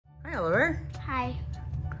Oliver. Hi.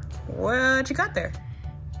 What you got there?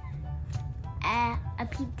 A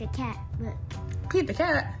Pete the cat. Look. Pete the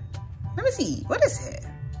cat? Let me see. What is it?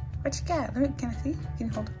 What you got? Can I see? Can you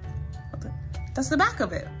hold it? Hold it. That's the back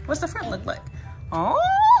of it. What's the front look like?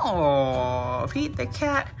 Oh, Pete the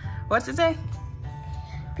cat. What's it say?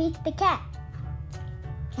 Pete the cat.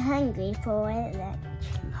 Hungry for lunch.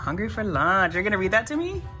 Hungry for lunch. You're gonna read that to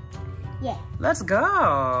me? Yeah. Let's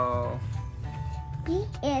go. Pete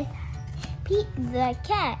the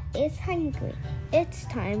cat is hungry. It's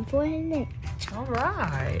time for lunch. All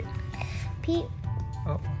right. Pete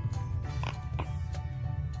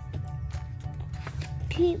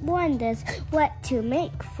wonders what to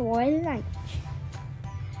make for lunch.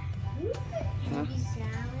 Maybe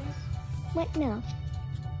salad? What? No.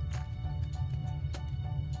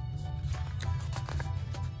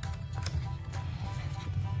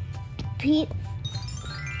 Pete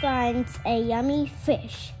finds a yummy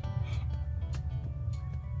fish.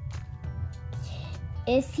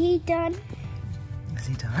 Is he done? Is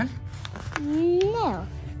he done? No.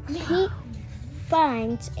 Pete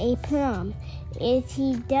finds a plum. Is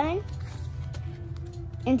he done?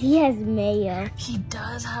 And he has mayo. He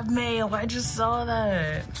does have mayo. I just saw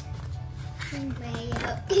that.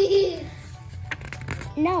 Mayo.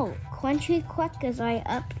 No. Crunchy crackers are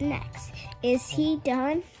up next. Is he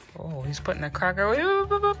done? Oh, he's putting the cracker. Wait,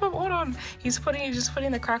 hold on. He's just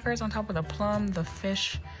putting the crackers on top of the plum, the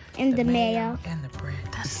fish, And the mayo. and the bread.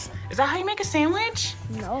 Is that how you make a sandwich?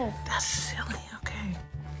 No. That's silly.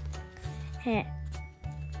 Okay.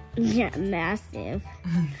 Yeah, massive.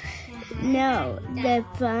 No, the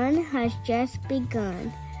fun has just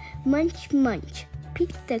begun. Munch, munch.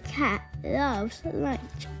 Pete the cat loves lunch.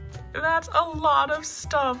 That's a lot of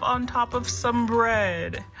stuff on top of some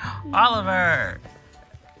bread. Oliver,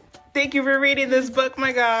 thank you for reading this book,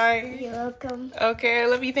 my guy. You're welcome. Okay, I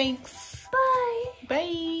love you. Thanks. Bye.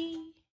 Bye.